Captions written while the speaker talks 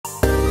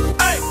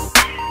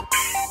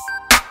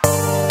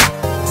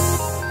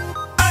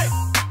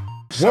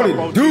What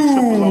it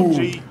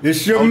do?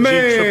 It's your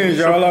man.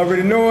 Y'all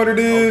already know what it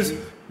is.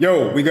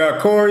 Yo, we got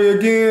Corey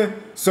again.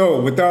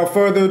 So, without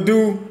further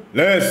ado,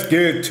 let's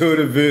get to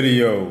the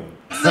video.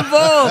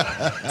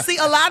 See,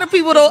 a lot of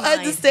people don't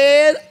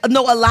understand.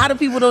 No, a lot of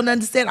people don't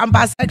understand I'm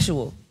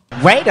bisexual.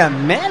 Wait a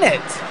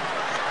minute.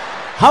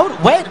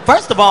 Wait,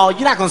 first of all,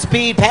 you're not going to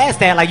speed past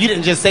that like you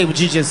didn't just say what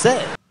you just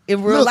said.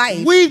 In real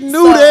life. We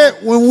knew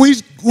that when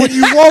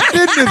you walked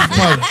in this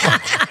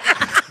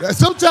motherfucker.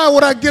 Sometimes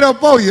when I get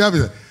up on you, I be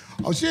like,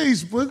 oh,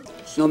 she's pussy.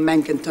 No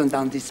man can turn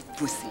down this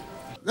pussy.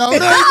 No,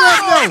 it ain't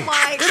nothing.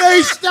 It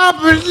ain't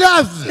stopping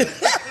nothing.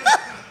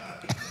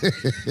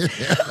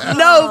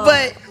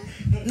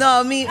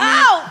 No, me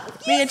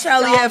and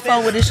Charlie had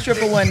fun with a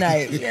stripper one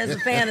night. He has a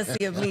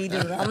fantasy of me,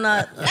 dude.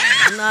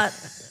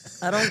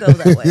 I don't go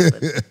that way,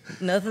 but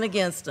nothing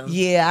against him.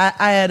 Yeah,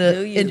 I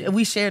had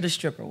we shared a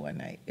stripper one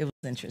night. It was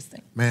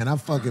interesting. Man, I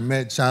fucking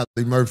met Charlie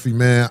Murphy,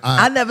 man.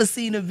 I never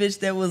seen a bitch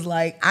that was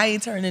like, I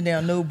ain't turning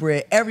down no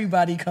bread.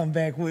 Everybody come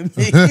back with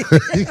me.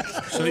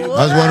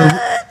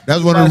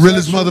 That's one of the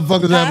realest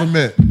motherfuckers I ever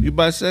met. You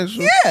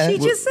bisexual? Yeah. She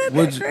just said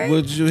that, Craig.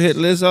 Would you hit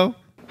Lizzo?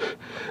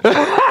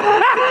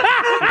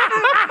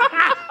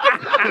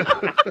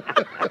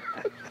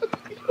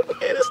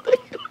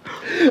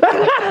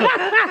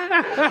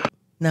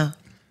 No.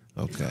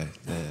 Okay.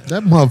 Damn.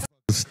 That motherfucker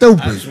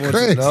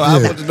stupid. I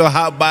want to know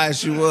how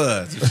biased you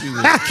was.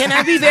 Can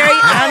I be very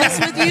honest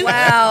with you?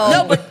 Wow.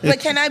 No, but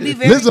can I be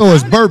very Lizzo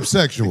honest? is burp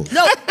sexual.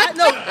 No,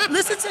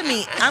 listen to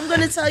me. I'm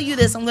going to tell you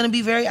this. I'm going to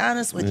be very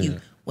honest with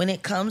you. When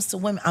it comes to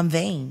women, I'm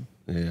vain.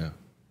 Yeah.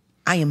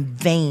 I am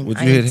vain. Would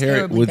you hit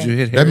Harry? Would you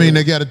hit Harry? That mean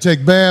they got to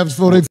take baths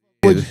before they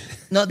with you?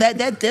 No,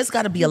 there's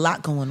got to be a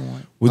lot going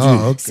on. Would you?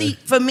 Okay. See,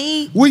 for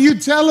me, will you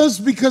tell us?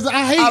 Because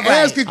I hate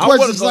asking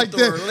questions like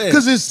that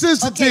because it's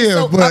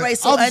sensitive. But I'm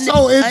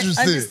so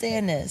interested.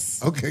 Understand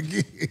this.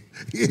 Okay.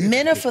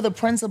 Men are for the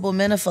principle.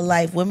 Men are for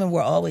life. Women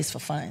were always for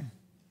fun.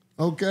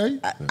 Okay.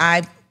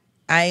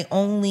 I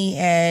only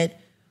had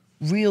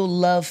real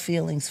love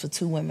feelings for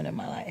 2 women in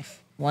my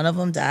life. One of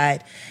them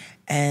died,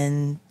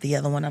 and the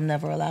other one I'm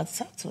never allowed to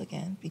talk to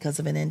again because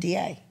of an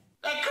NDA.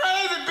 That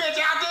crazy bitch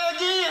out there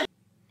again.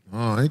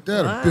 Oh, ain't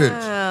that a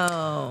bitch?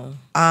 Wow.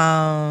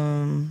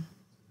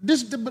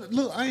 But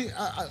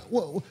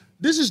look,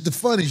 this is the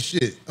funny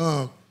shit.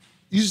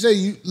 You say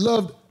you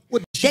loved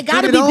what? They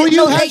gotta be.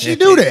 How'd she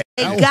do that?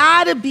 They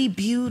gotta be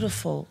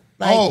beautiful.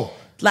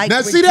 Like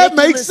now see that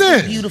makes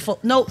sense. Beautiful.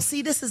 No,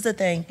 see this is the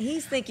thing.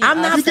 He's thinking.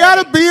 I'm not. You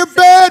gotta be a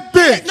bad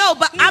bitch. No,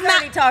 but I'm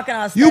not talking.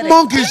 You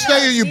monkeys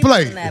stay in your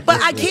place.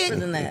 But I can't.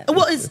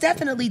 Well, it's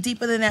definitely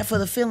deeper than that for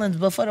the feelings,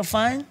 but for the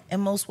fun,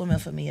 and most women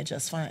for me are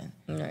just fine.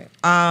 Right.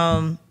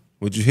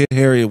 Would you hit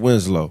Harriet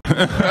Winslow?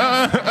 God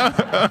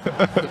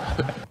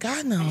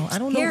no, I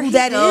don't know who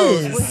that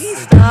is. Will he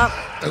stop?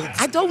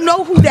 I don't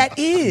know who that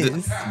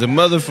is. The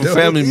mother from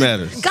Family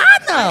Matters.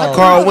 God no.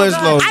 Carl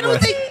Winslow. I don't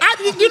think.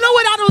 You know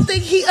what? I don't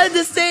think he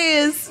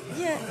understands.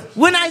 Yeah.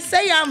 When I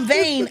say I'm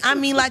vain, I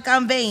mean like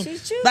I'm vain.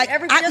 She's choosing. Like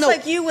Just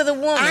like you with a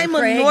woman, I'm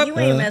Craig. a You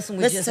ain't messing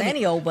with just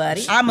any old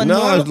buddy. I'm a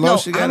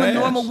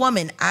normal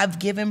woman. I've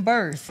given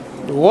birth.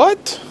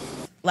 What?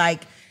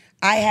 Like,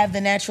 I have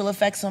the natural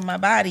effects on my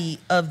body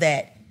of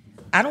that.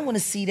 I don't want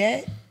to see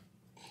that.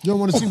 You don't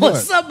want to see what?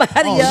 Somebody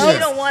else. Yeah. You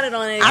don't want it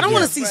on anything. I don't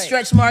want to see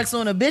stretch marks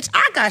on a bitch.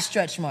 I got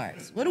stretch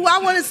marks. What do I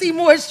want to see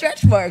more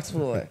stretch marks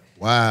for?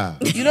 Wow.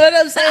 You know what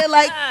I'm saying?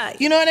 Like,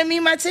 you know what I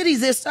mean? My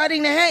titties, they're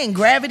starting to hang.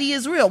 Gravity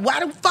is real.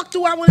 Why the fuck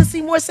do I want to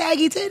see more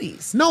saggy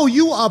titties? No,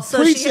 you are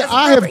preaching.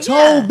 I have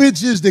told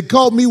bitches that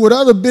caught me with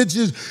other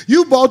bitches,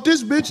 you bought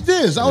this bitch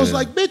this. I was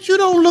like, bitch, you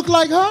don't look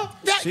like her.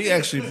 She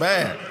actually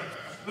bad.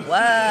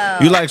 Wow.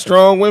 You like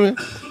strong women?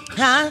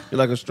 Huh? You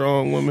like a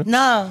strong woman?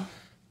 No.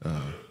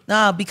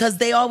 No, because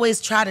they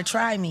always try to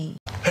try me.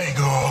 Hey,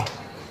 girl,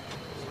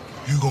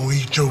 you gonna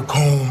eat your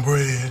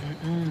cornbread?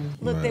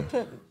 Look, they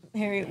put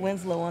Harriet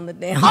Winslow on the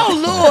damn.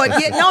 Oh, Lord.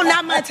 Yeah, no,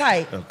 not my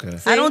type. Okay.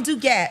 I don't do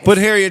gaps. Put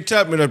Harriet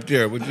Tubman up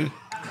there, would you?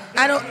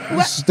 I don't.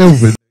 What?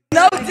 Stupid.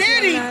 No,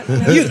 did he?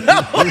 You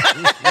know.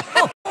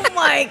 Oh,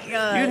 my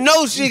God. You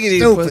know she can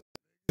eat pussy.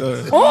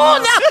 Oh,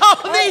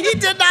 no. He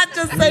did not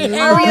just say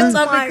Harriet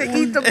Tubman could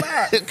eat the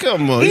butt.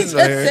 Come on. He just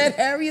said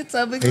Harriet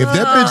Tubman. Hey, if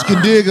that bitch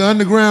can dig an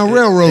underground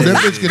railroad, that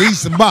bitch can eat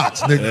some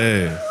box, nigga.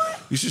 Hey.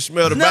 You should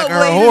smell the back of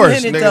her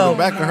horse, nigga. The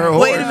back of her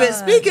horse. Wait a minute.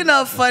 Speaking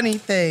of funny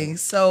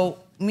things, so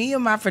me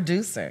and my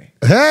producer.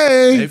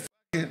 Hey.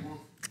 Me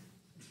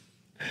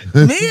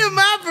and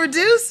my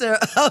producer.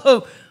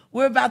 Oh,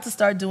 we're about to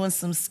start doing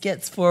some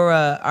skits for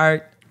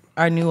our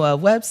new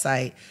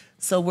website.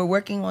 So we're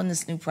working on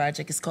this new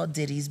project. It's called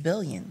Diddy's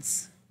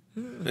Billions.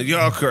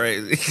 Y'all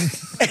crazy.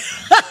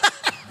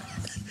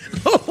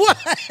 What?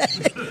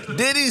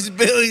 Diddy's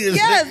Billions.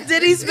 Yes,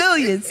 Diddy's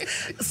Billions.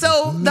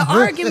 So the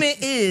argument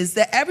is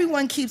that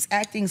everyone keeps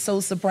acting so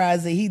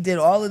surprised that he did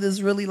all of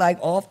this really like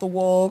off the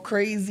wall,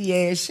 crazy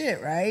ass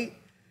shit, right?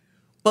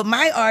 But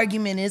my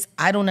argument is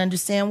I don't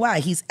understand why.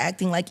 He's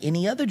acting like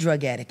any other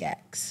drug addict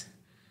acts.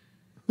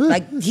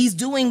 Like he's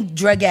doing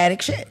drug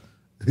addict shit.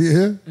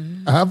 Yeah,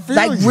 I feel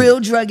like you. Real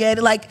drug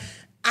addict. Like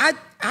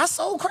I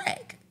sold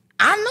crack.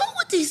 I know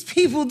what these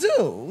people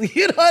do.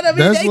 You know what I mean?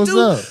 That's they what's do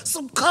up.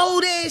 some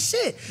cold ass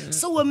shit.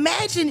 So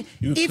imagine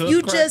if cook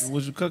you crack? just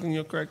Was you cooking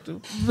your crack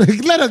too?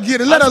 Let her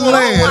get it. Let her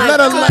land. Let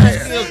her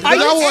land. Are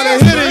you I want to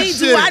asking hit me, this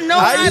do shit. I know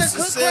how to used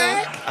cook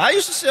sell, crack? I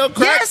used to sell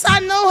crack. Yes, I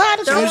know how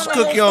to Don't cook used to the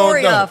crack. cook whole your own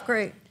story dough. off,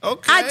 Craig.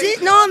 Okay. I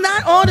did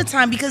not all the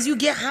time because you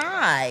get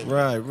high.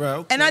 Right.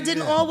 Okay, And I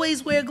didn't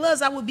always wear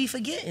gloves. I would be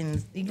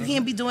forgetting. You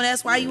can't be doing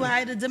that's why you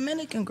hired a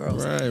Dominican girl.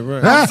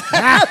 Right.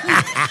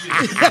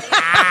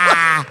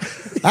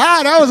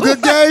 That was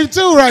good game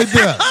too, right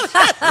there.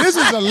 This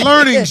is a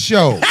learning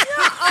show.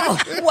 Oh,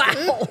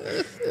 wow.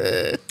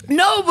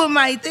 No, but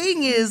my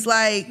thing is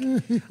like,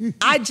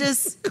 I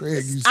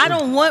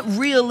don't want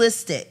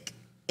realistic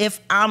if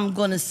I'm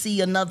gonna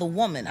see another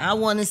woman. I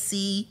want to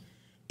see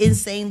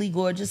insanely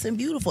gorgeous and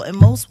beautiful. And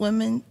most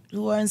women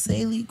who are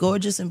insanely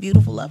gorgeous and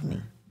beautiful love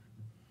me.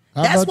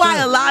 That's why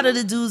a lot of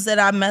the dudes that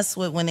I messed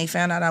with when they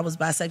found out I was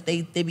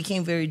bisexual, they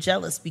became very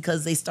jealous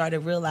because they started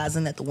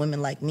realizing that the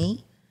women like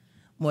me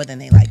more than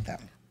they like them.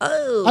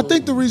 Oh. I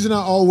think the reason I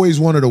always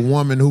wanted a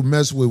woman who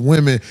messed with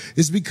women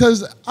is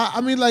because,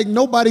 I mean, like,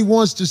 nobody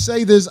wants to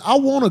say this. I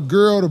want a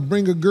girl to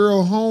bring a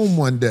girl home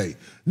one day.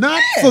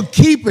 Not for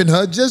keeping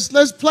her, just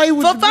let's play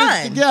with For the fun.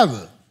 bitch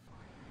together.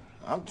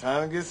 I'm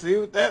trying to see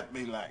what that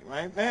be like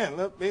right there.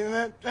 Look, be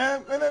that.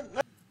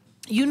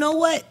 You know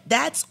what?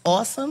 That's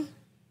awesome.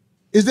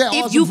 Is that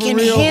If awesome you for can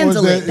real, or is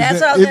handle that- it. is That's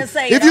that- what I was going to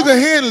say. If you can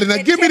handle it, now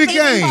give me the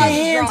game.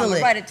 Handle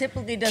it. Right, it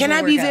typically doesn't Can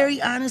I be work out.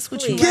 very honest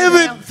with you? Please. Give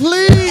right it, now?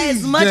 please.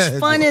 As much Jaguar.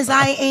 fun as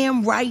I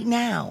am right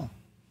now,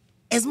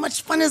 as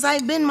much fun as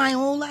I've been my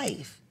whole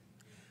life,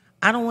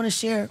 I don't want to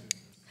share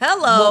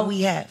Hello. what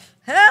we have.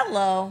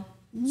 Hello.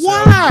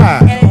 Why?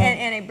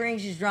 And it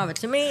brings you drama.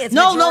 To me, it's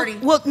majority.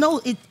 Well, no.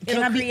 Can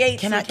It'll I be? create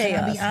Can some I be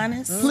chaos.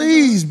 honest?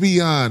 Please be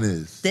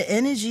honest. The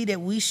energy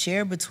that we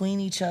share between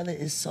each other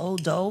is so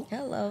dope.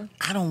 Hello.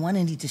 I don't want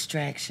any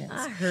distractions.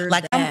 I heard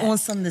like that. I'm on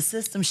some of the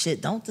system shit.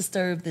 Don't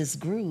disturb this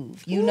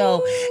groove, you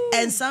know.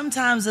 And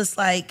sometimes it's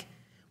like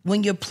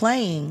when you're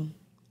playing,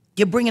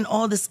 you're bringing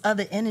all this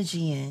other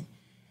energy in,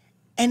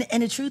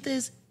 and the truth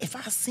is, if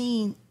I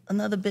seen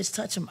another bitch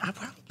touch him, I'd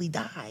probably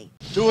die.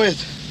 Do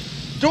it.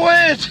 Do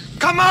it.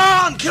 Come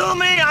on, kill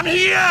me. I'm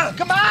here.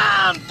 Come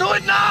on, do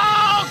it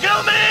now.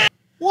 Kill me.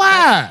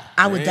 Why?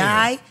 I would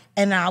die,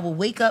 and I would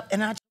wake up,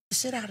 and I'd the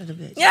shit out of the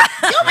bitch. Yeah.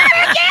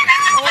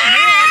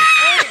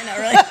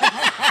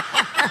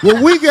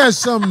 Well, we got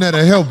something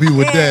that'll help you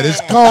with that.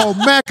 It's called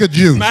Maca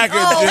Juice.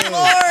 Oh,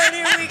 Lord,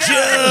 here we go.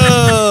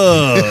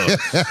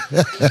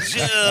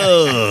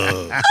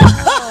 Oh,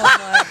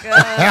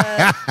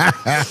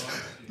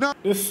 my God.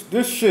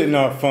 This shit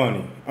not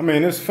funny. I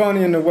mean, it's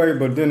funny in a way,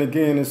 but then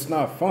again, it's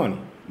not funny.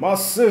 My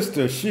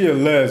sister, she a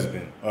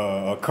lesbian,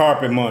 a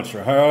carpet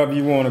muncher, however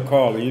you want to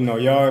call it. You know,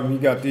 y'all, we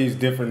got these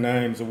different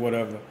names or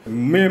whatever.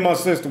 Me and my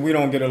sister, we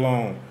don't get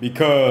along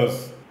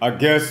because I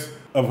guess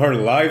of her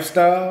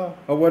lifestyle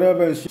or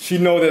whatever. And she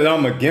know that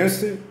I'm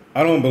against it.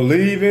 I don't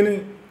believe in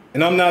it,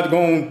 and I'm not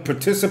going to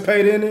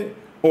participate in it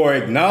or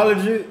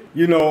acknowledge it,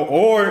 you know,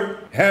 or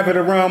have it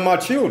around my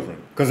children.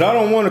 Because I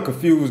don't want to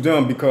confuse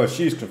them because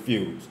she's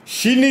confused.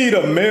 She need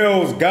a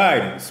male's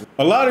guidance.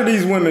 A lot of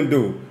these women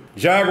do.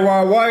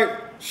 Jaguar Wright,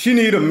 she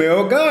need a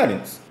male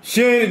guidance.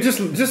 She ain't, just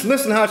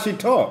listen how she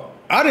talk.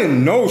 I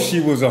didn't know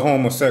she was a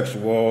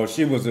homosexual or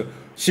she was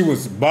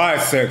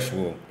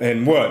bisexual.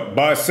 And what?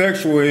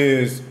 Bisexual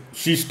is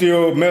she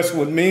still mess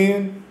with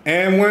men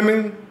and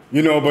women,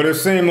 you know, but it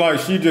seemed like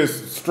she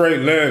just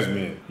straight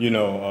lesbian, you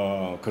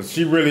know, because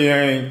she really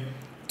ain't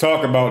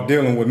talk about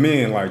dealing with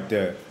men like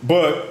that.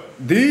 But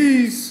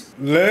these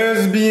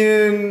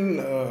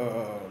lesbian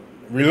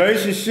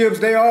relationships,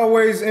 they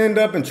always end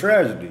up in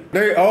tragedy.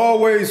 They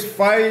always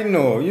fighting,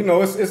 or you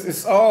know, it's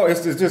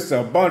just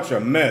a bunch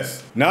of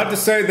mess. Not to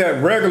say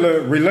that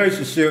regular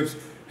relationships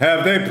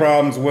have their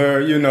problems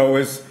where you know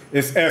it's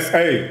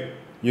SA,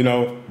 you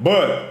know,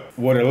 but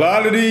with a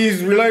lot of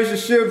these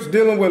relationships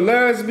dealing with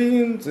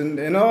lesbians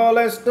and all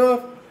that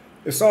stuff,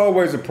 it's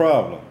always a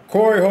problem.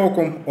 Corey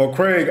Holcomb or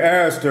Craig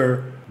asked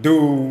her,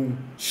 do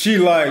she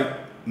like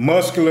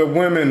muscular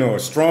women or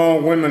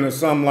strong women or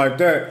something like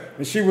that?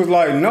 And she was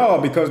like, no,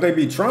 because they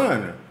be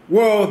trying her.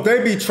 Well,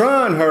 they be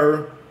trying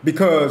her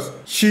because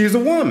she's a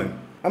woman.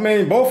 I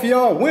mean, both of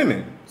y'all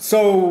women.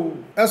 So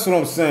that's what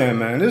I'm saying,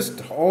 man. This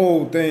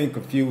whole thing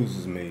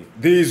confuses me.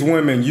 These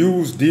women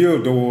use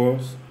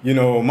dildos. You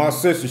know, my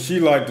sister, she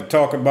like to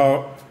talk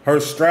about her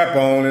strap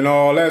on and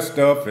all that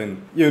stuff,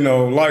 and, you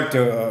know, like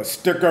to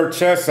stick her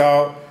chest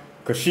out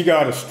because she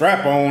got a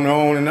strap on,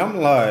 and I'm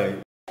like,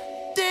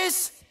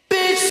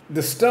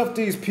 the stuff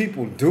these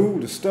people do,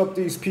 the stuff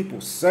these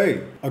people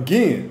say.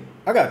 Again,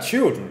 I got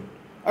children.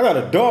 I got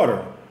a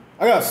daughter.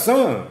 I got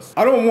sons.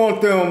 I don't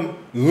want them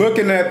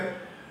looking at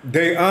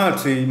their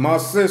auntie, my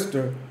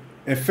sister,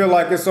 and feel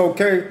like it's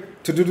okay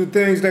to do the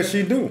things that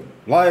she do.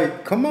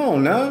 Like, come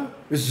on now.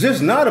 It's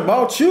just not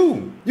about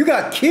you. You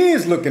got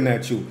kids looking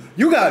at you.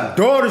 You got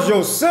daughters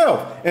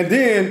yourself. And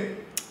then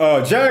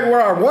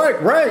Jaguar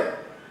Wright,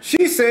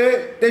 she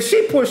said that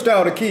she pushed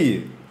out a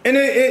kid. And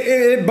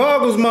it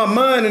boggles my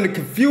mind and it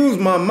confused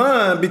my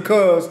mind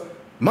because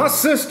my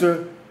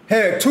sister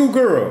had 2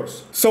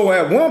 girls. So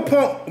at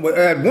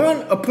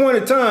one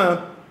appointed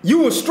time,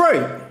 you were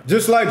straight,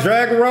 just like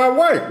Jaguar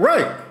Wright.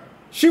 Right?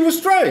 She was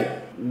straight.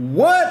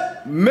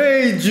 What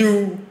made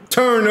you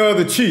turn the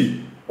other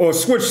cheek or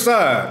switch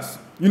sides?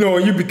 You know,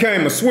 you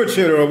became a switch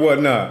hitter or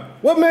whatnot.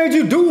 What made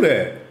you do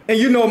that? And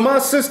you know, my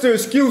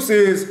sister's excuse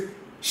is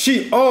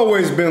she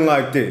always been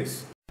like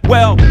this.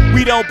 Well,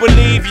 we don't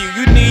believe you.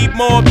 You need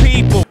more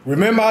people.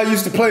 Remember I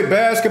used to play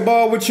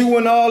basketball with you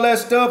and all that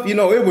stuff? You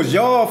know, it was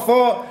y'all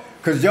fault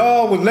because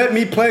y'all would let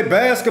me play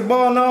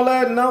basketball and all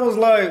that. And I was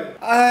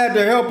like, I had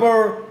to help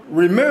her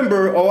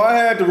remember, or I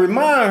had to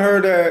remind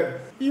her that,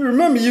 you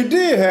remember you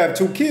did have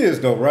 2 kids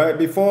though, right?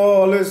 Before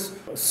all this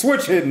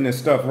switch hitting and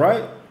stuff,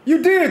 right?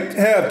 You did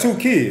have 2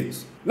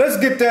 kids. Let's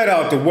get that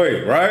out the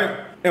way, right?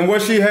 And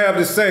what she have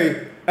to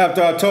say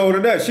after I told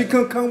her that, she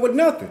couldn't come with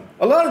nothing.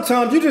 A lot of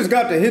times you just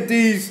got to hit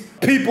these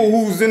people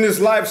who's in this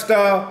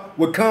lifestyle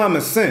with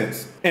common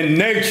sense and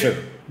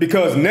nature,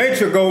 because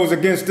nature goes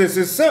against this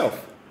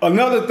itself.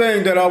 Another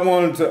thing that I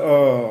wanted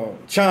to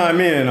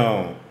chime in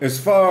on, as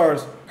far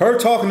as her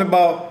talking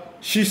about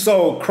she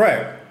sold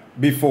crack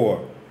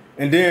before.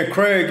 And then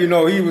Craig, you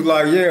know, he was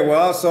like, yeah,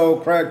 well, I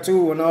sold crack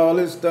too and all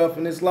this stuff.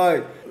 And it's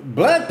like,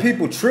 black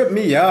people trip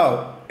me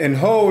out and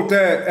hold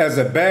that as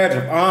a badge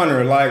of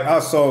honor, like I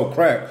sold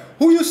crack.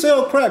 Who you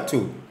sell crack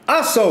to?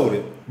 I sold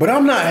it, but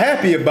I'm not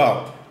happy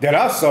about that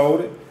I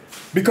sold it.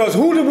 Because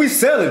who did we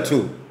sell it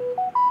to?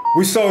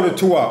 We sold it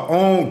to our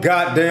own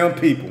goddamn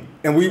people.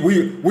 And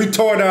we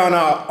tore down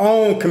our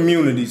own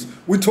communities.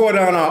 We tore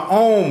down our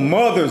own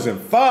mothers and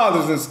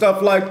fathers and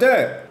stuff like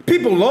that.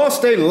 People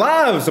lost their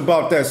lives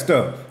about that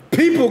stuff.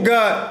 People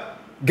got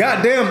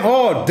goddamn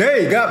all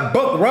day, got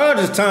Buck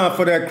Rogers time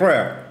for that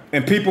crap.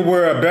 And people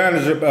wear a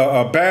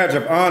badge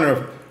of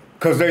honor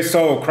because they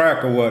sold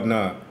crack or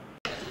whatnot.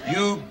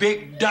 You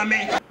big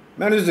dummy.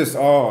 Man, it's just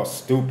all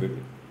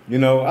stupid. You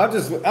know, I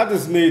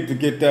just need to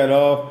get that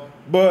off.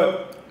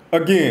 But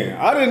again,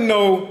 I didn't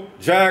know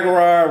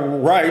Jaguar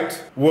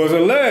Wright was a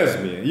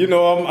lesbian. You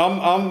know,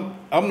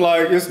 I'm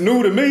like, it's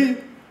new to me.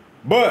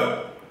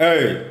 But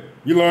hey,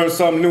 you learn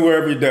something new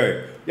every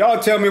day. Y'all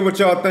tell me what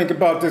y'all think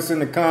about this in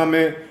the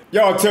comment.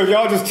 Y'all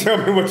just tell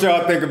me what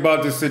y'all think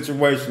about this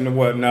situation and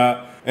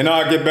whatnot. And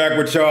I'll get back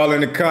with y'all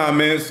in the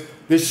comments.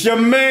 This your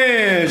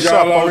man.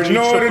 Y'all already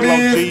know what it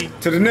is.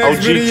 To the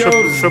next video,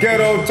 this is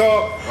Ghetto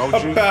Talk.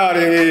 Up out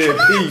of here.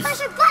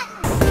 Peace.